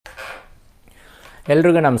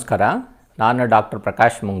ಎಲ್ರಿಗೂ ನಮಸ್ಕಾರ. ನಾನು ಡಾಕ್ಟರ್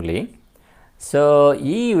ಪ್ರಕಾಶ್ ಮುಂಗ್ಲಿ. ಸೊ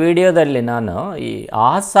ಈ ವಿಡಿಯೋದಲ್ಲಿ ನಾನು ಈ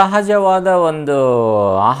ಅಸಹಜವಾದ ಒಂದು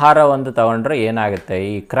ಆಹಾರ ಒಂದು ತಗೊಂಡ್ರೆ ಏನಾಗುತ್ತೆ,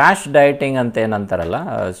 ಈ ಕ್ರ್ಯಾಶ್ ಡಯಟಿಂಗ್ ಅಂತ ಏನಂತಾರಲ್ಲ.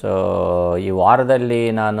 ಸೊ ಈ ವಾರದಲ್ಲಿ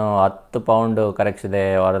ನಾನು 10 ಪೌಂಡು ಕರಗಿಸಿದೆ,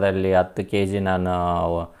 ವಾರದಲ್ಲಿ 10 kg ನಾನು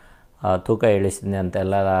ತೂಕ ಇಳಿಸಿದೆ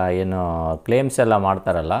ಅಂತೆಲ್ಲ ಏನು ಕ್ಲೇಮ್ಸ್ ಎಲ್ಲ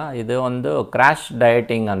ಮಾಡ್ತಾರಲ್ಲ, ಇದು ಒಂದು ಕ್ರ್ಯಾಶ್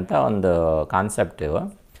ಡಯಟಿಂಗ್ ಅಂತ ಒಂದು ಕಾನ್ಸೆಪ್ಟ್. ಇವು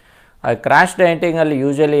ಕ್ರ್ಯಾಶ್ ಡಯಟಿಂಗಲ್ಲಿ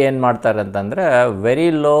ಯೂಶ್ವಲಿ ಏನು ಮಾಡ್ತಾರೆ ಅಂತಂದರೆ ವೆರಿ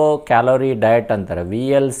ಲೋ ಕ್ಯಾಲೋರಿ ಡಯಟ್ ಅಂತಾರೆ,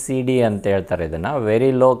 VLCD ಅಂತ ಹೇಳ್ತಾರೆ ಇದನ್ನು, very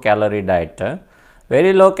low calorie diet.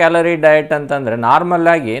 Very low calorie diet ಅಂತಂದರೆ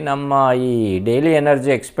ನಾರ್ಮಲ್ಲಾಗಿ ನಮ್ಮ ಈ ಡೈಲಿ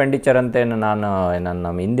ಎನರ್ಜಿ ಎಕ್ಸ್ಪೆಂಡಿಚರ್ ಅಂತೇನು ನಾನು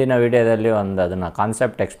ನಮ್ಮ ಹಿಂದಿನ ವಿಡಿಯೋದಲ್ಲಿ ಅದನ್ನು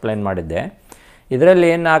ಕಾನ್ಸೆಪ್ಟ್ ಎಕ್ಸ್ಪ್ಲೈನ್ ಮಾಡಿದ್ದೆ. ಇದರಲ್ಲಿ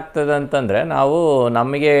ಏನಾಗ್ತದೆ ಅಂತಂದರೆ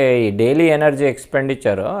ನಮಗೆ ಈ daily energy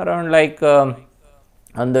expenditure around like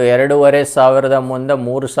ಒಂದು 2,500 ಮುಂದೆ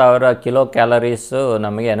 3,000 ಕಿಲೋ ಕ್ಯಾಲರೀಸು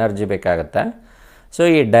ನಮಗೆ ಎನರ್ಜಿ ಬೇಕಾಗುತ್ತೆ. ಸೊ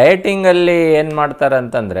ಈ ಡಯಟಿಂಗಲ್ಲಿ ಏನು ಮಾಡ್ತಾರೆ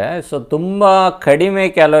ಅಂತಂದರೆ, ಸೊ ತುಂಬ ಕಡಿಮೆ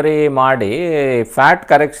ಕ್ಯಾಲೋರಿ ಮಾಡಿ ಫ್ಯಾಟ್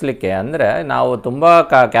ಕರಗಿಸ್ಲಿಕ್ಕೆ, ಅಂದರೆ ನಾವು ತುಂಬ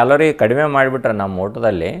ಕ್ಯಾಲೋರಿ ಕಡಿಮೆ ಮಾಡಿಬಿಟ್ರೆ ನಮ್ಮ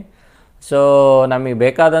ಊಟದಲ್ಲಿ, ಸೊ ನಮಗೆ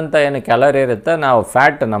ಬೇಕಾದಂಥ ಏನು ಕ್ಯಾಲೋರಿ ಇರುತ್ತೆ, ನಾವು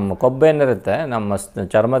ಫ್ಯಾಟ್ ನಮ್ಮ ಕೊಬ್ಬೇನಿರುತ್ತೆ ನಮ್ಮ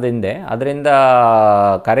ಚರ್ಮದಿಂದ, ಅದರಿಂದ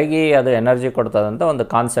ಕರಗಿ ಅದು ಎನರ್ಜಿ ಕೊಡ್ತದಂತ ಒಂದು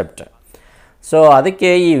ಕಾನ್ಸೆಪ್ಟ್. ಸೊ ಅದಕ್ಕೆ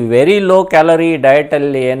ಈ ವೆರಿ ಲೋ ಕ್ಯಾಲೋರಿ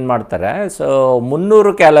ಡಯಟಲ್ಲಿ ಏನು ಮಾಡ್ತಾರೆ, ಸೊ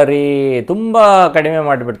 300 ಕ್ಯಾಲೋರಿ ತುಂಬ ಕಡಿಮೆ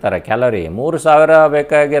ಮಾಡಿಬಿಡ್ತಾರೆ. ಕ್ಯಾಲೋರಿ 3,000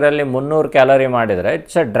 ಬೇಕಾಗಿರಲ್ಲಿ 300 ಕ್ಯಾಲೋರಿ ಮಾಡಿದರೆ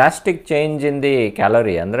it's a drastic change in the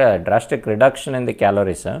calorie, ಅಂದರೆ drastic reduction in the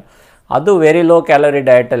calories. ಅದು ವೆರಿ ಲೋ ಕ್ಯಾಲೋರಿ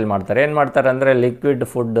ಡಯಟಲ್ಲಿ ಮಾಡ್ತಾರೆ. ಏನು ಮಾಡ್ತಾರೆ ಅಂದರೆ ಲಿಕ್ವಿಡ್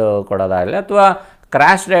ಫುಡ್ ಕೊಡೋದಾಗಲಿ, ಅಥವಾ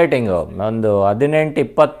ಕ್ರ್ಯಾಶ್ ಡಯಟಿಂಗು ಒಂದು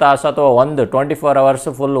 18-20 ತಾಸು ಅಥವಾ 24 ಅವರ್ಸ್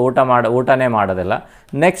ಫುಲ್ ಊಟನೇ ಮಾಡೋದಿಲ್ಲ.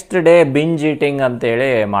 ನೆಕ್ಸ್ಟ್ ಡೇ ಬಿಂಜ್ ಈಟಿಂಗ್ ಅಂತೇಳಿ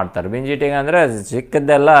ಮಾಡ್ತಾರೆ. ಬಿಂಜ್ ಈಟಿಂಗ್ ಅಂದರೆ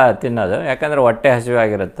ಸಿಕ್ಕಿದ್ದೆಲ್ಲ ತಿನ್ನೋದು, ಯಾಕಂದರೆ ಹೊಟ್ಟೆ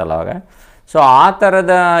ಹಸಿವಾಗಿರುತ್ತಲ್ಲ ಅವಾಗ. ಸೊ ಆ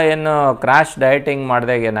ಥರದ ಏನು ಕ್ರ್ಯಾಶ್ ಡಯಟಿಂಗ್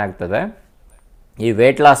ಮಾಡಿದಾಗ ಏನಾಗ್ತದೆ, ಈ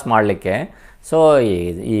ವೆಯ್ಟ್ ಲಾಸ್ ಮಾಡಲಿಕ್ಕೆ, ಸೊ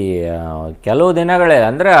ಈ ಕೆಲವು ದಿನಗಳೇ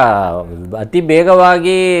ಅಂದರೆ ಅತಿ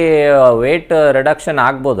ಬೇಗವಾಗಿ ವೆಯ್ಟ್ ರಿಡಕ್ಷನ್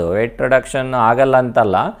ಆಗ್ಬೋದು, ವೆಯ್ಟ್ ರಿಡಕ್ಷನ್ ಆಗಲ್ಲ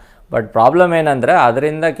ಅಂತಲ್ಲ. ಬಟ್ ಪ್ರಾಬ್ಲಮ್ ಏನಂದರೆ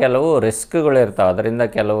ಅದರಿಂದ ಕೆಲವು ರಿಸ್ಕ್ಗಳಿರ್ತಾವೆ, ಅದರಿಂದ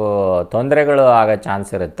ಕೆಲವು ತೊಂದರೆಗಳು ಆಗೋ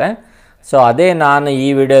ಚಾನ್ಸ್ ಇರುತ್ತೆ. ಸೊ ಅದೇ ನಾನು ಈ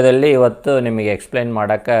ವಿಡಿಯೋದಲ್ಲಿ ಇವತ್ತು ನಿಮಗೆ ಎಕ್ಸ್ಪ್ಲೈನ್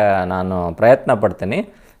ಮಾಡೋಕ್ಕೆ ನಾನು ಪ್ರಯತ್ನ ಪಡ್ತೀನಿ.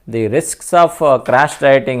 The risks of crash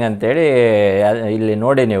dieting ಅಂತೇಳಿ ಇಲ್ಲಿ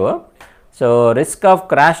ನೋಡಿ ನೀವು. So risk of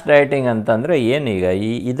crash dieting ಅಂತಂದರೆ ಏನೀಗ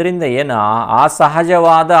ಇದರಿಂದ ಏನು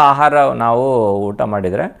ಅಸಹಜವಾದ ಆಹಾರ ನಾವು ಊಟ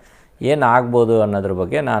ಮಾಡಿದರೆ ಏನಾಗ್ಬೋದು ಅನ್ನೋದ್ರ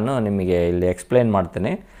ಬಗ್ಗೆ ನಾನು ನಿಮಗೆ ಇಲ್ಲಿ ಎಕ್ಸ್ಪ್ಲೈನ್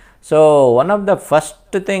ಮಾಡ್ತೀನಿ. So one of the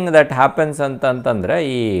first thing that happens ಅಂತಂದರೆ,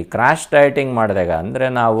 ಈ ಕ್ರ್ಯಾಶ್ ಡಯಟಿಂಗ್ ಮಾಡಿದಾಗ, ಅಂದರೆ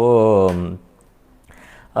ನಾವು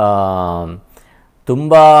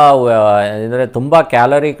ತುಂಬ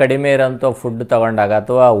ಕ್ಯಾಲೋರಿ ಕಡಿಮೆ ಇರೋಂಥ ಫುಡ್ ತೊಗೊಂಡಾಗ,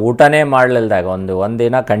 ಅಥವಾ ಊಟನೇ ಮಾಡಲಿಲ್ದಾಗ,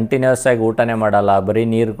 ಒಂದಿನ ಕಂಟಿನ್ಯೂಸ್ ಆಗಿ ಊಟನೇ ಮಾಡಲ್ಲ, ಬರೀ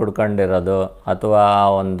ನೀರು ಕುಡ್ಕೊಂಡಿರೋದು, ಅಥವಾ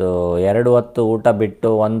 2 ಹೊತ್ತು ಊಟ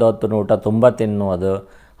ಬಿಟ್ಟು 1 ಹೊತ್ತು ಊಟ ತುಂಬ ತಿನ್ನುವುದು,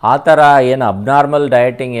 ಆ ಥರ ಏನು ಅಬ್ನಾರ್ಮಲ್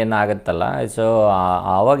ಡಯಟಿಂಗ್ ಏನಾಗುತ್ತಲ್ಲ, ಸೊ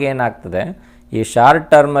ಆವಾಗ ಏನಾಗ್ತದೆ, ಈ ಶಾರ್ಟ್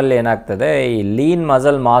ಟರ್ಮಲ್ಲಿ ಏನಾಗ್ತದೆ, ಈ ಲೀನ್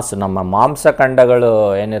ಮಸಲ್ ಮಾಸ್, ನಮ್ಮ ಮಾಂಸಖಂಡಗಳು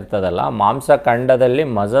ಏನಿರ್ತದಲ್ಲ, ಮಾಂಸಖಂಡದಲ್ಲಿ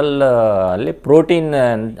ಅಲ್ಲಿ ಪ್ರೋಟೀನ್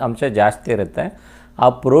ಅಂಶ ಜಾಸ್ತಿ ಇರುತ್ತೆ. ಆ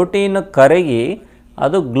ಪ್ರೋಟೀನ್ ಕರಗಿ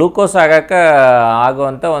ಅದು ಗ್ಲೂಕೋಸ್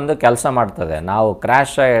ಆಗುವಂಥ ಒಂದು ಕೆಲಸ ಮಾಡ್ತದೆ. ನಾವು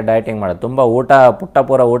ಕ್ರ್ಯಾಶ್ ಡಯಟಿಂಗ್ ಮಾಡೋದು, ತುಂಬ ಪುಟ್ಟ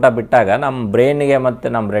ಊಟ ಬಿಟ್ಟಾಗ ನಮ್ಮ ಬ್ರೈನ್ಗೆ ಮತ್ತು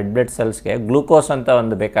ನಮ್ಮ ರೆಡ್ ಬ್ಲಡ್ ಸೆಲ್ಸ್ಗೆ ಗ್ಲೂಕೋಸ್ ಅಂತ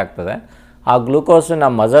ಒಂದು ಬೇಕಾಗ್ತದೆ. ಆ ಗ್ಲೂಕೋಸ್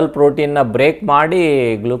ನಮ್ಮ ಮಸಲ್ ಪ್ರೋಟೀನ್ನ ಬ್ರೇಕ್ ಮಾಡಿ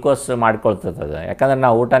ಗ್ಲೂಕೋಸ್ ಮಾಡ್ಕೊಳ್ತದೆ, ಯಾಕಂದರೆ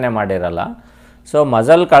ನಾವು ಊಟನೇ ಮಾಡಿರಲ್ಲ. ಸೊ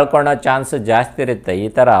ಮಸಲ್ ಕಳ್ಕೊಳ್ಳೋ ಚಾನ್ಸ್ ಜಾಸ್ತಿ ಇರುತ್ತೆ ಈ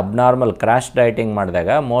ಥರ ಅಬ್ನಾರ್ಮಲ್ ಕ್ರ್ಯಾಶ್ ಡಯಟಿಂಗ್ ಮಾಡಿದಾಗ.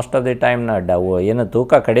 ಮೋಸ್ಟ್ ಆಫ್ ದಿ ಟೈಮ್ ಏನು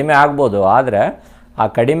ತೂಕ ಕಡಿಮೆ ಆಗ್ಬೋದು, ಆದರೆ ಆ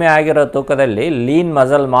ಕಡಿಮೆ ಆಗಿರೋ ತೂಕದಲ್ಲಿ ಲೀನ್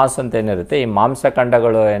ಮಸಲ್ ಮಾಸ್ ಅಂತ ಏನಿರುತ್ತೆ, ಈ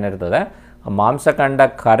ಮಾಂಸಖಂಡಗಳು ಏನಿರ್ತದೆ, ಆ ಮಾಂಸಖಂಡ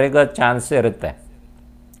ಕರಗೋ ಚಾನ್ಸ್ ಇರುತ್ತೆ.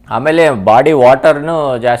 ಆಮೇಲೆ ಬಾಡಿ ವಾಟರ್ನೂ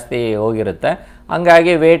ಜಾಸ್ತಿ ಹೋಗಿರುತ್ತೆ,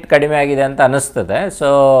 ಹಂಗಾಗಿ ವೆಯ್ಟ್ ಕಡಿಮೆ ಆಗಿದೆ ಅಂತ ಅನ್ನಿಸ್ತದೆ. ಸೊ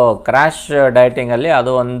ಕ್ರ್ಯಾಶ್ ಡಯಟಿಂಗಲ್ಲಿ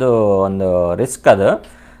ಅದು ಒಂದು ರಿಸ್ಕ್ ಅದು.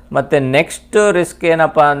 ಮತ್ತು ನೆಕ್ಸ್ಟ್ ರಿಸ್ಕ್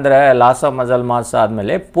ಏನಪ್ಪ ಅಂದರೆ, ಲಾಸ್ ಆಫ್ ಮಸಲ್ ಮಾಸ್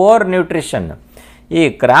ಆದಮೇಲೆ ಪೋರ್ ನ್ಯೂಟ್ರಿಷನ್. ಈ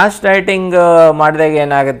ಕ್ರ್ಯಾಶ್ ಡಯಟಿಂಗ್ ಮಾಡಿದಾಗ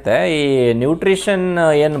ಏನಾಗುತ್ತೆ, ಈ ನ್ಯೂಟ್ರಿಷನ್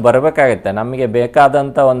ಏನು ಬರಬೇಕಾಗುತ್ತೆ, ನಮಗೆ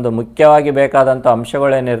ಬೇಕಾದಂಥ ಮುಖ್ಯವಾಗಿ ಬೇಕಾದಂಥ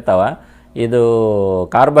ಅಂಶಗಳೇನಿರ್ತಾವೆ, ಇದು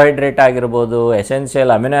ಕಾರ್ಬೋಹೈಡ್ರೇಟ್ ಆಗಿರ್ಬೋದು,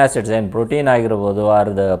 ಎಸೆನ್ಷಿಯಲ್ ಅಮಿನೋ ಆ್ಯಸಿಡ್ಸ್ ಏನು ಪ್ರೋಟೀನ್ ಆಗಿರ್ಬೋದು,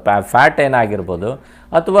 ಅರ್ದು ಫ್ಯಾಟ್ ಏನಾಗಿರ್ಬೋದು,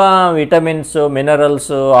 ಅಥವಾ vitamins,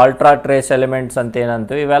 minerals, ultra trace elements ಅಂತ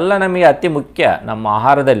ಏನಂತೀವಿ, ಇವೆಲ್ಲ ನಮಗೆ ಅತಿ ಮುಖ್ಯ ನಮ್ಮ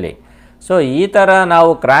ಆಹಾರದಲ್ಲಿ. ಸೊ ಈ ಥರ ನಾವು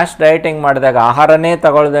ಕ್ರ್ಯಾಶ್ ಡಯಟಿಂಗ್ ಮಾಡಿದಾಗ, ಆಹಾರನೇ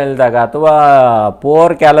ತಗೊಳ್ದಿಲ್ದಾಗ, ಅಥವಾ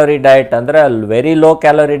ಪೋರ್ ಕ್ಯಾಲೋರಿ ಡಯಟ್ ಅಂದರೆ very low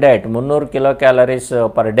calorie diet, 300 kilo calories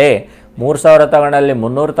per day, 3,000 ತಗೊಂಡಲ್ಲಿ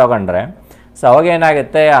 300 ತಗೊಂಡ್ರೆ, ಸೊ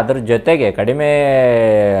ಅವಾಗೇನಾಗುತ್ತೆ, ಅದ್ರ ಜೊತೆಗೆ ಕಡಿಮೆ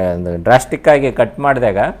ಡ್ರಾಸ್ಟಿಕ್ಕಾಗಿ ಕಟ್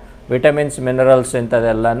ಮಾಡಿದಾಗ ವಿಟಮಿನ್ಸ್, ಮಿನರಲ್ಸ್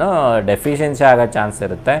ಇಂಥದ್ದೆಲ್ಲನೂ ಡೆಫಿಷಿಯನ್ಸಿ ಆಗೋ ಚಾನ್ಸ್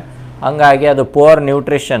ಇರುತ್ತೆ. ಹಂಗಾಗಿ ಅದು ಪೋರ್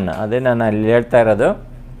ನ್ಯೂಟ್ರಿಷನ್, ಅದೇ ನಾನು ಇಲ್ಲಿ ಹೇಳ್ತಾ ಇರೋದು.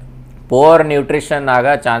 ಪೋರ್ ನ್ಯೂಟ್ರಿಷನ್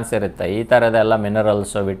ಆಗೋ ಚಾನ್ಸ್ ಇರುತ್ತೆ. ಈ ಥರದೆಲ್ಲ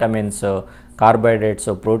minerals, vitamins,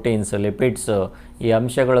 carbohydrates, proteins, lipids ಈ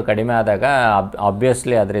ಅಂಶಗಳು ಕಡಿಮೆ ಆದಾಗ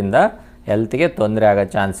ಆಬ್ವಿಯಸ್ಲಿ ಅದರಿಂದ ಹೆಲ್ತ್ಗೆ ತೊಂದರೆ ಆಗೋ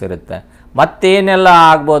ಚಾನ್ಸ್ ಇರುತ್ತೆ. ಮತ್ತೇನೆಲ್ಲ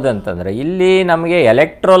ಆಗ್ಬೋದು ಅಂತಂದರೆ ಇಲ್ಲಿ ನಮಗೆ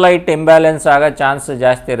ಎಲೆಕ್ಟ್ರೋಲೈಟ್ ಇಂಬ್ಯಾಲೆನ್ಸ್ ಆಗೋ ಚಾನ್ಸ್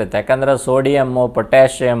ಜಾಸ್ತಿ ಇರುತ್ತೆ. ಯಾಕಂದರೆ ಸೋಡಿಯಮ್ಮು,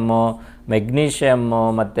 ಪೊಟ್ಯಾಷಿಯಮ್ಮು, ಮೆಗ್ನೀಷಿಯಮ್ಮು,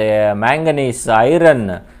 ಮತ್ತು manganese, iron,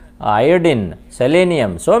 iodine,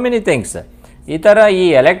 selenium, so many things. ಈ ಥರ ಈ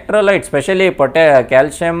electrolyte specially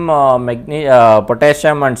calcium,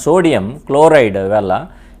 potassium and sodium chloride ಇವೆಲ್ಲ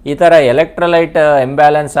ಈ ಥರ ಎಲೆಕ್ಟ್ರೋಲೈಟ್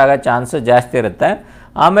ಇಂಬ್ಯಾಲೆನ್ಸ್ ಆಗೋ ಚಾನ್ಸು ಜಾಸ್ತಿ ಇರುತ್ತೆ.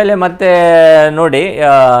 ಆಮೇಲೆ ಮತ್ತೆ ನೋಡಿ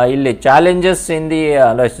ಇಲ್ಲಿ changes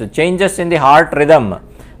in the heart rhythm,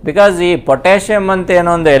 because ಈ ಪೊಟ್ಯಾಷಿಯಮ್ ಅಂತ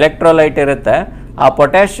ಏನೋ ಒಂದು ಎಲೆಕ್ಟ್ರೋಲೈಟ್ ಇರುತ್ತೆ, ಆ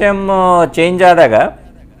ಪೊಟ್ಯಾಷಿಯಮ್ ಚೇಂಜ್ ಆದಾಗ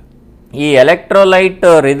ಈ ಎಲೆಕ್ಟ್ರೋಲೈಟ್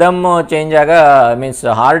ರಿದಮ್ ಚೇಂಜ್ ಆಗ ಮೀನ್ಸ್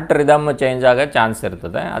ಹಾರ್ಟ್ ರಿದಮ್ ಚೇಂಜ್ ಆಗೋ ಚಾನ್ಸ್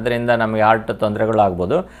ಇರ್ತದೆ. ಅದರಿಂದ ನಮಗೆ ಹಾರ್ಟ್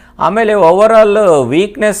ತೊಂದರೆಗಳಾಗ್ಬೋದು. ಆಮೇಲೆ ಓವರಾಲ್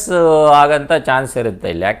ವೀಕ್ನೆಸ್ ಆಗೋಂಥ ಚಾನ್ಸ್ ಇರುತ್ತೆ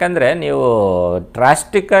ಇಲ್ಲಿ. ಯಾಕಂದರೆ ನೀವು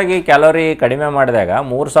ಡ್ರಾಸ್ಟಿಕ್ಕಾಗಿ ಕ್ಯಾಲೋರಿ ಕಡಿಮೆ ಮಾಡಿದಾಗ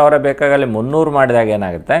 3000 ಬೇಕಾಗಲ್ಲಿ 300 ಮಾಡಿದಾಗ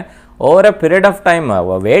ಏನಾಗುತ್ತೆ, over A period of time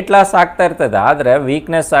weight loss ಆಗ್ತಾ ಇರ್ತದೆ, ಆದರೆ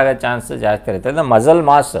ವೀಕ್ನೆಸ್ ಆಗೋ ಚಾನ್ಸ್ ಜಾಸ್ತಿ ಇರ್ತದೆ. ಮಸಲ್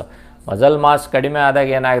ಮಾಸ್ ಕಡಿಮೆ ಆದಾಗ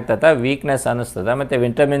ಏನಾಗ್ತದೆ, ವೀಕ್ನೆಸ್ ಅನ್ನಿಸ್ತದೆ. ಮತ್ತು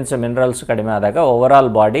ವಿಟಮಿನ್ಸ್, ಮಿನರಲ್ಸ್ ಕಡಿಮೆ ಆದಾಗ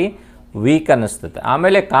ಓವರಾಲ್ ಬಾಡಿ ವೀಕ್ ಅನ್ನಿಸ್ತದೆ.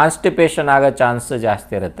 ಆಮೇಲೆ ಕಾನ್ಸ್ಟಿಪೇಷನ್ ಆಗೋ ಚಾನ್ಸ್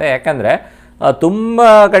ಜಾಸ್ತಿ ಇರುತ್ತೆ. ಯಾಕಂದರೆ ತುಂಬ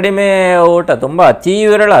ಕಡಿಮೆ ಊಟ, ತುಂಬ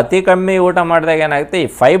ಅತಿ ಕಮ್ಮಿ ಊಟ ಮಾಡಿದಾಗ ಏನಾಗುತ್ತೆ, ಈ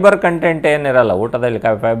ಫೈಬರ್ ಕಂಟೆಂಟ್ ಏನಿರಲ್ಲ ಊಟದಲ್ಲಿ,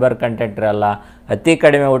 ಫೈಬರ್ ಕಂಟೆಂಟ್ ಇರಲ್ಲ. ಅತಿ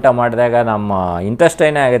ಕಡಿಮೆ ಊಟ ಮಾಡಿದಾಗ ನಮ್ಮ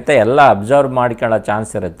ಇಂಟೆಸ್ಟೈನ್ ಆಗುತ್ತೆ, ಎಲ್ಲ ಅಬ್ಸರ್ವ್ ಮಾಡ್ಕೊಳ್ಳೋ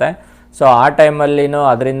ಚಾನ್ಸ್ ಇರುತ್ತೆ. ಸೊ ಆ ಟೈಮಲ್ಲಿನೂ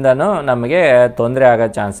ಅದರಿಂದನೂ ನಮಗೆ ತೊಂದರೆ ಆಗೋ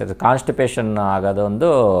ಚಾನ್ಸ್ ಇರುತ್ತೆ. Constipation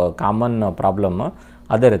ಆಗೋದೊಂದು common problem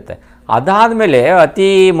ಅದಿರುತ್ತೆ. ಅದಾದಮೇಲೆ ಅತಿ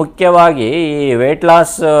ಮುಖ್ಯವಾಗಿ ಈ ವೆಯ್ಟ್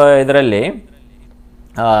ಲಾಸ್ ಇದರಲ್ಲಿ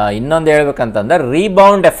ಇನ್ನೊಂದು ಹೇಳ್ಬೇಕಂತಂದ್ರೆ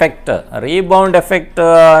ರೀಬೌಂಡ್ ಎಫೆಕ್ಟ್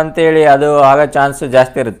ಅಂತೇಳಿ ಅದು ಆಗೋ ಚಾನ್ಸು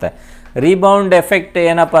ಜಾಸ್ತಿ ಇರುತ್ತೆ. ರೀಬೌಂಡ್ ಎಫೆಕ್ಟ್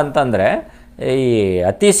ಏನಪ್ಪ ಅಂತಂದರೆ, ಈ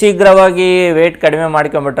ಅತಿ ಶೀಘ್ರವಾಗಿ ವೆಯ್ಟ್ ಕಡಿಮೆ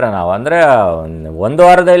ಮಾಡ್ಕೊಂಬಿಟ್ರೆ ನಾವು, ಅಂದರೆ 1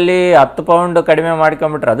 ವಾರದಲ್ಲಿ 10 ಪೌಂಡ್ ಕಡಿಮೆ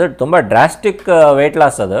ಮಾಡ್ಕೊಂಬಿಟ್ರೆ ಅದು ತುಂಬ ಡ್ರಾಸ್ಟಿಕ್ ವೆಯ್ಟ್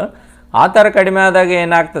ಲಾಸ್. ಅದು ಆ ಥರ ಕಡಿಮೆ ಆದಾಗ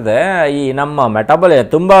ಏನಾಗ್ತದೆ, ಈ ನಮ್ಮ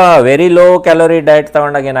ತುಂಬ ವೆರಿ ಲೋ ಕ್ಯಾಲೋರಿ ಡಯಟ್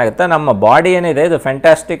ತೊಗೊಂಡಾಗ ಏನಾಗುತ್ತೆ, ನಮ್ಮ ಬಾಡಿ ಏನಿದೆ ಇದು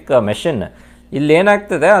ಫ್ಯಾಂಟಾಸ್ಟಿಕ್ ಮೆಷಿನ್. ಇಲ್ಲಿ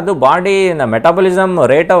ಏನಾಗ್ತದೆ, ಅದು ಬಾಡಿನ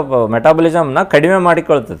ರೇಟ್ ಆಫ್ ಮೆಟಾಬಲಿಸಮ್ನ ಕಡಿಮೆ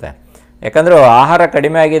ಮಾಡಿಕೊಳ್ತದೆ. ಯಾಕಂದರೆ ಆಹಾರ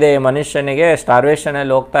ಕಡಿಮೆ ಆಗಿದೆ ಮನುಷ್ಯನಿಗೆ,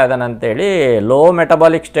 ಸ್ಟಾರ್ವೇಷನಲ್ಲಿ ಹೋಗ್ತಾ ಇದ್ದಾನೆ ಅಂತೇಳಿ ಲೋ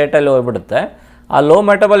ಮೆಟಬಾಲಿಕ್ ಸ್ಟೇಟಲ್ಲಿ ಹೋಗ್ಬಿಡುತ್ತೆ. ಆ ಲೋ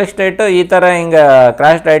ಮೆಟಬಾಲಿಕ್ ಸ್ಟೇಟು ಈ ಥರ ಹಿಂಗೆ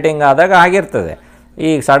ಕ್ರಾಶ್ ಡಯಟಿಂಗ್ ಆದಾಗ ಆಗಿರ್ತದೆ.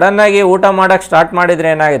 ಈಗ ಸಡನ್ನಾಗಿ ಊಟ ಮಾಡೋಕ್ಕೆ ಸ್ಟಾರ್ಟ್ ಮಾಡಿದರೆ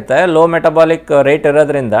ಏನಾಗುತ್ತೆ, ಲೋ ಮೆಟಬಾಲಿಕ್ ರೇಟ್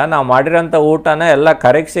ಇರೋದ್ರಿಂದ ನಾವು ಮಾಡಿರೋಂಥ ಊಟನ ಎಲ್ಲ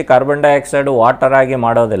ಕರಗಿಸಿ ಕಾರ್ಬನ್ ಡೈಆಕ್ಸೈಡ್ ವಾಟರ್ ಆಗಿ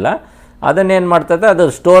ಮಾಡೋದಿಲ್ಲ. ಅದನ್ನೇನು ಮಾಡ್ತದೆ, ಅದು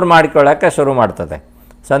ಸ್ಟೋರ್ ಮಾಡ್ಕೊಳ್ಳೋಕ್ಕೆ ಶುರು ಮಾಡ್ತದೆ.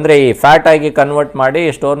 ಸೊ ಅಂದರೆ ಈ ಫ್ಯಾಟ್ ಆಗಿ ಕನ್ವರ್ಟ್ ಮಾಡಿ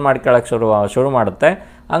ಸ್ಟೋರ್ ಮಾಡ್ಕೊಳ್ಳೋಕ್ಕೆ ಶುರು ಮಾಡುತ್ತೆ.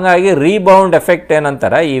 ಹಂಗಾಗಿ ರೀಬೌಂಡ್ ಎಫೆಕ್ಟ್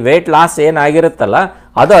ಏನಂತಾರೆ, ಈ ವೆಯ್ಟ್ ಲಾಸ್ ಏನಾಗಿರುತ್ತಲ್ಲ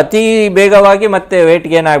ಅದು ಅತಿ ಬೇಗವಾಗಿ ಮತ್ತೆ ವೆಯ್ಟ್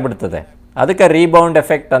ಗೇನ್ ಆಗಿಬಿಡ್ತದೆ. ಅದಕ್ಕೆ ರೀಬೌಂಡ್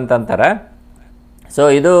ಎಫೆಕ್ಟ್ ಅಂತಂತಾರೆ. ಸೊ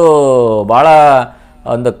ಇದು ಭಾಳ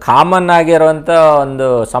ಒಂದು ಕಾಮನ್ ಆಗಿರುವಂಥ ಒಂದು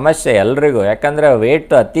ಸಮಸ್ಯೆ ಎಲ್ರಿಗೂ. ಯಾಕಂದರೆ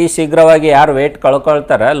ವೆಯ್ಟ್ ಅತಿ ಶೀಘ್ರವಾಗಿ ಯಾರು ವೆಯ್ಟ್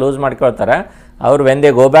ಲೂಸ್ ಮಾಡ್ಕೊಳ್ತಾರೆ, ಅವ್ರು when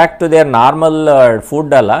they go back to their normal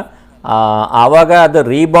food ಅಲ್ಲ, ಆವಾಗ ಅದು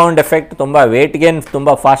ರೀಬೌಂಡ್ ಎಫೆಕ್ಟ್ ತುಂಬ ವೆಯ್ಟ್ ಗೇನ್ ತುಂಬ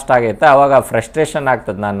ಫಾಸ್ಟ್ ಆಗೈತೆ. ಆವಾಗ ಫ್ರಸ್ಟ್ರೇಷನ್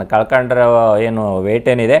ಆಗ್ತದೆ, ನಾನು ಕಳ್ಕೊಂಡ್ರೆ ಏನು ವೆಯ್ಟ್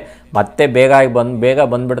ಏನಿದೆ ಮತ್ತೆ ಬೇಗ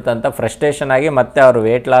ಬಂದುಬಿಡ್ತಂತ ಫ್ರಸ್ಟ್ರೇಷನ್ ಆಗಿ ಮತ್ತೆ ಅವರು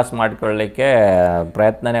ವೆಯ್ಟ್ ಲಾಸ್ ಮಾಡ್ಕೊಳ್ಳಿಕ್ಕೆ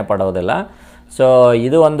ಪ್ರಯತ್ನನೇ ಪಡೋದಿಲ್ಲ. ಸೊ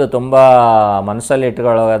ಇದು ಒಂದು ತುಂಬ ಮನಸ್ಸಲ್ಲಿ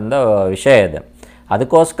ಇಟ್ಕೊಳ್ಳೋ ಒಂದು ವಿಷಯ ಇದೆ.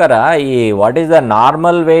 ಅದಕ್ಕೋಸ್ಕರ ಈ what is the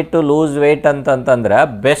normal way to lose weight ಅಂತಂತಂದರೆ,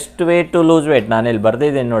 best way to lose weight ನಾನಿಲ್ಲಿ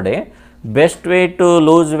ಬರೆದಿದ್ದೀನಿ ನೋಡಿ. Best way to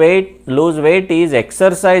lose weight is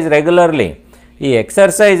exercise regularly. ಈ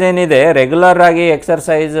ಎಕ್ಸರ್ಸೈಸ್ ಏನಿದೆ ರೆಗ್ಯುಲರ್ ಆಗಿ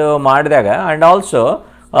ಎಕ್ಸರ್ಸೈಸ್ ಮಾಡಿದಾಗ, and also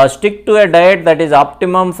stick to A diet that is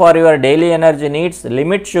optimum for your daily energy needs,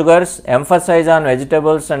 limit sugars, emphasise on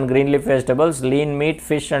vegetables and green leaf vegetables, lean meet,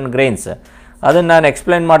 fish and grains. ಅದನ್ನು ನಾನು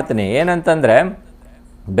explain ಮಾಡ್ತೀನಿ. ಏನಂತಂದರೆ,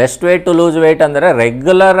 best way to lose weight ಅಂದರೆ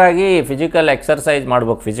regular ಆಗಿ physical exercise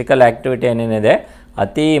ಮಾಡ್ಬೇಕು. Physical activity ಏನೇನಿದೆ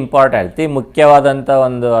ಅತಿ important, ಅತಿ ಮುಖ್ಯವಾದಂಥ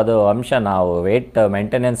ಅದು ಅಂಶ. ನಾವು ವೆಯ್ಟ್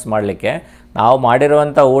ಮೇಂಟೆನೆನ್ಸ್ ಮಾಡಲಿಕ್ಕೆ ನಾವು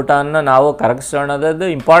ಮಾಡಿರುವಂಥ ಊಟವನ್ನು ನಾವು ಕರಗಿಸೋಣದು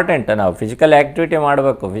ಇಂಪಾರ್ಟೆಂಟ್. ನಾವು ಫಿಸಿಕಲ್ ಆ್ಯಕ್ಟಿವಿಟಿ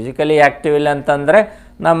ಮಾಡಬೇಕು. ಫಿಸಿಕಲಿ ಆ್ಯಕ್ಟಿವ್ ಇಲ್ಲ ಅಂತಂದರೆ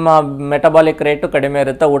ನಮ್ಮ ಮೆಟಬಾಲಿಕ್ ರೇಟು ಕಡಿಮೆ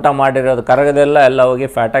ಇರುತ್ತೆ. ಊಟ ಮಾಡಿರೋದು ಎಲ್ಲ ಹೋಗಿ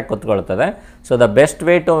ಫ್ಯಾಟಾಗಿ ಕೂತ್ಕೊಳ್ತದೆ. So the best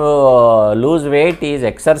way to lose weight is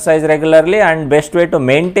exercise regularly, and best way to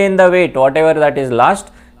maintain the weight what ever that is last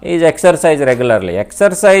is exercise regularly.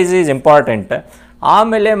 Exercise is important.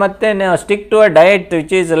 ಆಮೇಲೆ ಮತ್ತೆ stick to a diet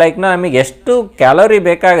which is like ನಮಗೆ ಎಷ್ಟು calorie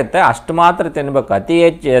ಬೇಕಾಗುತ್ತೆ ಅಷ್ಟು ಮಾತ್ರ ತಿನ್ನಬೇಕು. ಅತಿ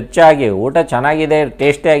ಹೆಚ್ಚಾಗಿ ಊಟ ಚೆನ್ನಾಗಿದೆ,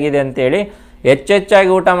 ಟೇಸ್ಟಿಯಾಗಿದೆ ಅಂತೇಳಿ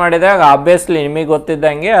ಹೆಚ್ಚಾಗಿ ಊಟ ಮಾಡಿದಾಗ ಆಬ್ವಿಯಸ್ಲಿ ನಿಮಗೆ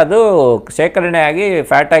ಗೊತ್ತಿದ್ದಂಗೆ ಅದು ಶೇಖರಣೆ ಆಗಿ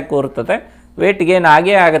ಫ್ಯಾಟಾಗಿ ಕೂರ್ತದೆ, ವೆಯ್ಟ್ ಗೇನ್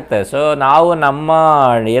ಆಗೇ ಆಗುತ್ತೆ. ಸೊ ನಾವು ನಮ್ಮ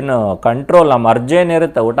ಏನು ಕಂಟ್ರೋಲ್, ನಮ್ಮ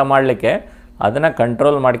ಅರ್ಜೇನಿರುತ್ತೆ ಊಟ ಮಾಡಲಿಕ್ಕೆ, ಅದನ್ನು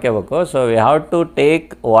ಕಂಟ್ರೋಲ್ ಮಾಡ್ಕೋಬೇಕು. So we have to take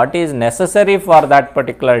what is necessary for that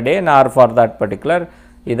particular day or for that particular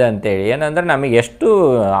ಇದಂತೇಳಿ. ಏನಂದರೆ ನಮಗೆ ಎಷ್ಟು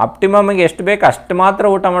ಆಪ್ಟಿಮಮ್ಗೆ ಎಷ್ಟು ಬೇಕು ಅಷ್ಟು ಮಾತ್ರ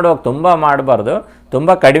ಊಟ ಮಾಡುವಾಗ ತುಂಬ ಮಾಡಬಾರ್ದು,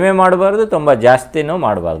 ತುಂಬ ಕಡಿಮೆ ಮಾಡಬಾರ್ದು, ತುಂಬ ಜಾಸ್ತಿನೂ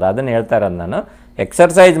ಮಾಡಬಾರ್ದು. ಅದನ್ನು ಹೇಳ್ತಾ ಇರೋದು ನಾನು.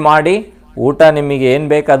 ಎಕ್ಸರ್ಸೈಸ್ ಮಾಡಿ, ಊಟ ನಿಮಗೆ ಏನು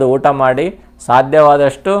ಬೇಕು ಅದು ಊಟ ಮಾಡಿ,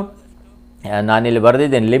 ಸಾಧ್ಯವಾದಷ್ಟು ನಾನಿಲ್ಲಿ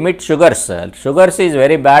ಬರೆದಿದ್ದೇನೆ limit sugars is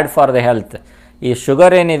very bad for the health. ಈ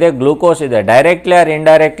ಶುಗರ್ ಏನಿದೆ, ಗ್ಲೂಕೋಸ್ ಇದೆ, ಡೈರೆಕ್ಟ್ಲಿ ಆರ್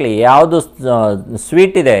ಇಂಡೈರೆಕ್ಟ್ಲಿ ಯಾವುದು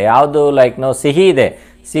ಸ್ವೀಟ್ ಇದೆ, ಯಾವುದು ಸಿಹಿ ಇದೆ,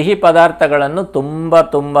 ಸಿಹಿ ಪದಾರ್ಥಗಳನ್ನು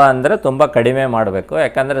ತುಂಬ ಅಂದರೆ ತುಂಬ ಕಡಿಮೆ ಮಾಡಬೇಕು.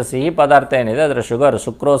 ಯಾಕಂದರೆ ಸಿಹಿ ಪದಾರ್ಥ ಏನಿದೆ ಅದರ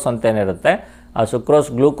ಸುಕ್ರೋಸ್ ಅಂತೇನಿರುತ್ತೆ, ಆ ಸುಕ್ರೋಸ್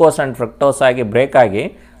ಗ್ಲೂಕೋಸ್ ಆ್ಯಂಡ್ ಫ್ರಕ್ಟೋಸ್ ಆಗಿ ಬ್ರೇಕ್ ಆಗಿ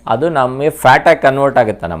ಅದು ನಮಗೆ ಫ್ಯಾಟಾಗಿ ಕನ್ವರ್ಟ್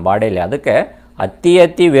ಆಗುತ್ತೆ ನಮ್ಮ ಬಾಡಿಯಲ್ಲಿ. ಅದಕ್ಕೆ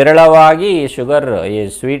ಅತಿ ವಿರಳವಾಗಿ ಈ ಶುಗರ್, ಈ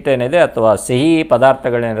ಸ್ವೀಟ್ ಏನಿದೆ ಅಥವಾ ಸಿಹಿ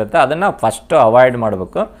ಪದಾರ್ಥಗಳೇನಿರುತ್ತೆ ಅದನ್ನು ಫಸ್ಟು ಅವಾಯ್ಡ್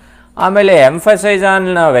ಮಾಡಬೇಕು. ಆಮೇಲೆ ಎಂಫಸೈಸ್ ಆನ್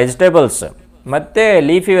ವೆಜಿಟೇಬಲ್ಸ್ ಮತ್ತು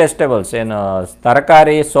ಲೀಫಿ ವೆಜಿಟೇಬಲ್ಸ್, ಏನು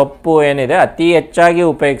ತರಕಾರಿ ಸೊಪ್ಪು ಏನಿದೆ ಅತಿ ಹೆಚ್ಚಾಗಿ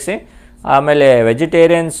ಉಪಯೋಗಿಸಿ. ಆಮೇಲೆ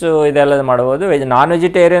ವೆಜಿಟೇರಿಯನ್ಸು ಇದೆಲ್ಲ ಮಾಡ್ಬೋದು. ನಾನ್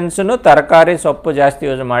ವೆಜಿಟೇರಿಯನ್ಸೂ ತರಕಾರಿ ಸೊಪ್ಪು ಜಾಸ್ತಿ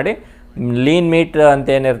ಯೂಸ್ ಮಾಡಿ, lean meet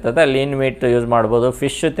ಅಂತೇನಿರ್ತದೆ lean meet use ಮಾಡ್ಬೋದು,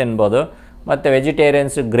 ಫಿಶ್ ತಿನ್ಬೋದು. ಮತ್ತು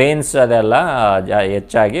ವೆಜಿಟೇರಿಯನ್ಸ್ ಗ್ರೇನ್ಸ್ ಅದೆಲ್ಲ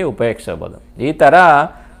ಹೆಚ್ಚಾಗಿ ಉಪಯೋಗಿಸ್ಬೋದು. ಈ ಥರ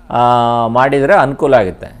ಮಾಡಿದರೆ ಅನುಕೂಲ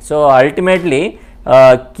ಆಗುತ್ತೆ. So ultimately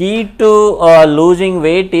key to losing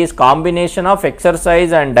weight is combination of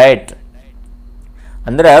exercise and diet.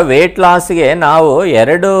 ಅಂದರೆ ವೆಯ್ಟ್ ಲಾಸ್ಗೆ ನಾವು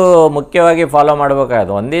ಎರಡು ಮುಖ್ಯವಾಗಿ ಫಾಲೋ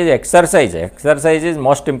ಮಾಡಬೇಕಾಗುತ್ತೆ. ಒಂದಿದು ಎಕ್ಸರ್ಸೈಸ್ ಈಸ್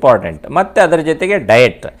ಮೋಸ್ಟ್ ಇಂಪಾರ್ಟೆಂಟ್, ಮತ್ತು ಅದರ ಜೊತೆಗೆ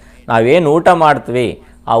ಡಯಟ್. ನಾವೇನು ಊಟ ಮಾಡ್ತೀವಿ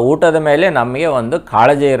ಆ ಊಟದ ಮೇಲೆ ನಮಗೆ ಒಂದು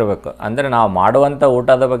ಕಾಳಜಿ ಇರಬೇಕು. ಅಂದರೆ ನಾವು ಮಾಡುವಂಥ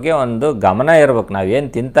ಊಟದ ಬಗ್ಗೆ ಒಂದು ಗಮನ ಇರಬೇಕು. ನಾವೇನು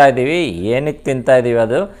ತಿಂತಾಯಿದ್ದೀವಿ, ಏನಕ್ಕೆ ತಿಂತಾಯಿದ್ದೀವಿ,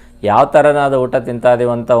 ಅದು ಯಾವ ಥರನಾದ ಊಟ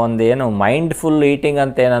ತಿಂತಾಯಿದ್ದೀವಿ ಅಂತ ಒಂದು ಏನು ಮೈಂಡ್ಫುಲ್ ಈಟಿಂಗ್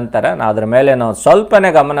ಅಂತ ಏನಂತಾರೆ, ಅದ್ರ ಮೇಲೆ ನಾವು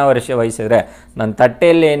ಸ್ವಲ್ಪನೇ ಗಮನ ವಹಿಸಿದರೆ ನನ್ನ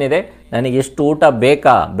ತಟ್ಟೆಯಲ್ಲಿ ಏನಿದೆ, ನನಗೆ ಇಷ್ಟು ಊಟ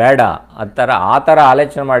ಬೇಕಾ ಬೇಡ ಆ ಥರ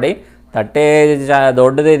ಆಲೋಚನೆ ಮಾಡಿ ತಟ್ಟೆ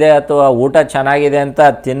ದೊಡ್ಡದಿದೆ ಅಥವಾ ಊಟ ಚೆನ್ನಾಗಿದೆ ಅಂತ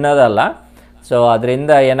ತಿನ್ನೋದಲ್ಲ. ಸೊ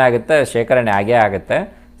ಅದರಿಂದ ಏನಾಗುತ್ತೆ, ಶೇಖರಣೆ ಆಗೇ ಆಗುತ್ತೆ.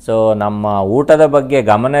 ಸೊ ನಮ್ಮ ಊಟದ ಬಗ್ಗೆ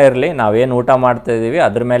ಗಮನ ಇರಲಿ, ನಾವೇನು ಊಟ ಮಾಡ್ತಾಯಿದ್ದೀವಿ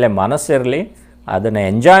ಅದ್ರ ಮೇಲೆ ಮನಸ್ಸಿರಲಿ, ಅದನ್ನು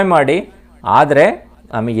ಎಂಜಾಯ್ ಮಾಡಿ. ಆದರೆ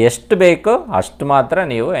ನಮಗೆ ಎಷ್ಟು ಬೇಕೋ ಅಷ್ಟು ಮಾತ್ರ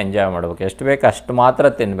ನೀವು ಎಂಜಾಯ್ ಮಾಡಬೇಕು, ಎಷ್ಟು ಬೇಕೋ ಅಷ್ಟು ಮಾತ್ರ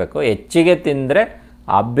ತಿನ್ನಬೇಕು. ಹೆಚ್ಚಿಗೆ ತಿಂದರೆ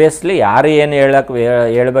ಆಬ್ವಿಯಸ್ಲಿ ಯಾರು ಏನು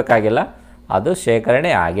ಹೇಳಬೇಕಾಗಿಲ್ಲ, ಅದು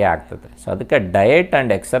ಶೇಖರಣೆ ಆಗೇ ಆಗ್ತದೆ. ಸೊ ಅದಕ್ಕೆ diet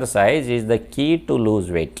and exercise is the key to lose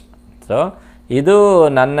weight. So ಇದು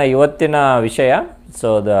ನನ್ನ ಇವತ್ತಿನ ವಿಷಯ. So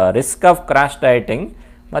the risk of crash dieting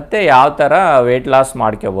ಮತ್ತು ಯಾವ ಥರ ವೆಯ್ಟ್ ಲಾಸ್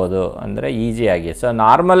ಮಾಡ್ಕೋಬೋದು ಅಂದರೆ ಈಸಿಯಾಗಿ. ಸೊ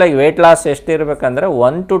ನಾರ್ಮಲಾಗಿ ವೆಯ್ಟ್ ಲಾಸ್ ಎಷ್ಟಿರಬೇಕಂದ್ರೆ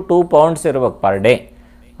 1 to 2 pounds ಇರಬೇಕು ಪರ್ ಡೇ.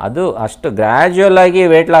 ಅದು ಅಷ್ಟು ಗ್ರ್ಯಾಜುವಲಾಗಿ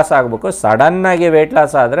ವೆಯ್ಟ್ ಲಾಸ್ ಆಗಬೇಕು. ಸಡನ್ನಾಗಿ ವೆಯ್ಟ್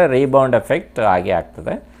ಲಾಸ್ ಆದರೆ ರೀಬೌಂಡ್ ಎಫೆಕ್ಟ್ ಆಗೇ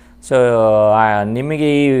ಆಗ್ತದೆ. ಸೊ ನಿಮಗೆ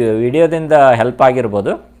ಈ ವಿಡಿಯೋದಿಂದ ಹೆಲ್ಪ್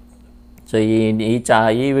ಆಗಿರ್ಬೋದು. ಸೊ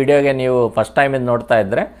ಈ ವಿಡಿಯೋಗೆ ನೀವು ಫಸ್ಟ್ ಟೈಮ್ ಇದು ನೋಡ್ತಾ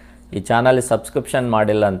ಇದ್ದರೆ ಈ ಚಾನಲಿಗೆ ಸಬ್ಸ್ಕ್ರಿಪ್ಷನ್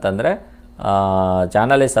ಮಾಡಿಲ್ಲ ಅಂತಂದರೆ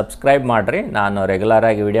ಚಾನಲಿಗೆ ಸಬ್ಸ್ಕ್ರೈಬ್ ಮಾಡಿರಿ. ನಾನು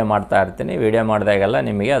ರೆಗ್ಯುಲರಾಗಿ ವಿಡಿಯೋ ಮಾಡ್ತಾ ಇರ್ತೀನಿ. ವಿಡಿಯೋ ಮಾಡಿದಾಗೆಲ್ಲ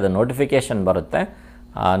ನಿಮಗೆ ಅದು ನೋಟಿಫಿಕೇಷನ್ ಬರುತ್ತೆ.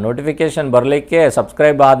 ನೋಟಿಫಿಕೇಷನ್ ಬರಲಿಕ್ಕೆ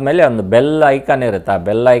ಸಬ್ಸ್ಕ್ರೈಬ್ ಆದಮೇಲೆ ಒಂದು ಬೆಲ್ ಐಕಾನ್ ಇರುತ್ತೆ, ಆ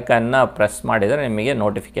ಬೆಲ್ ಐಕಾನ್ನ ಪ್ರೆಸ್ ಮಾಡಿದರೆ ನಿಮಗೆ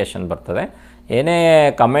ನೋಟಿಫಿಕೇಷನ್ ಬರ್ತದೆ. ಏನೇ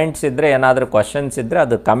ಕಮೆಂಟ್ಸ್ ಇದ್ದರೆ, ಏನಾದರೂ ಕ್ವಶನ್ಸ್ ಇದ್ದರೆ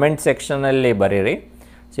ಅದು ಕಮೆಂಟ್ ಸೆಕ್ಷನಲ್ಲಿ ಬರೀರಿ.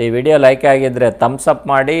 ಸೊ ಈ ವಿಡಿಯೋ ಲೈಕ್ ಆಗಿದ್ದರೆ ಥಮ್ಸ್ ಅಪ್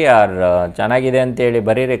ಮಾಡಿ, ಆರ್ ಚೆನ್ನಾಗಿದೆ ಅಂತೇಳಿ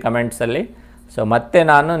ಬರೀರಿ ಕಮೆಂಟ್ಸಲ್ಲಿ. ಸೊ ಮತ್ತೆ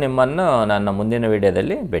ನಾನು ನಿಮ್ಮನ್ನು ನನ್ನ ಮುಂದಿನ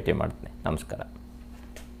ವಿಡಿಯೋದಲ್ಲಿ ಭೇಟಿ ಮಾಡ್ತೀನಿ. ನಮಸ್ಕಾರ.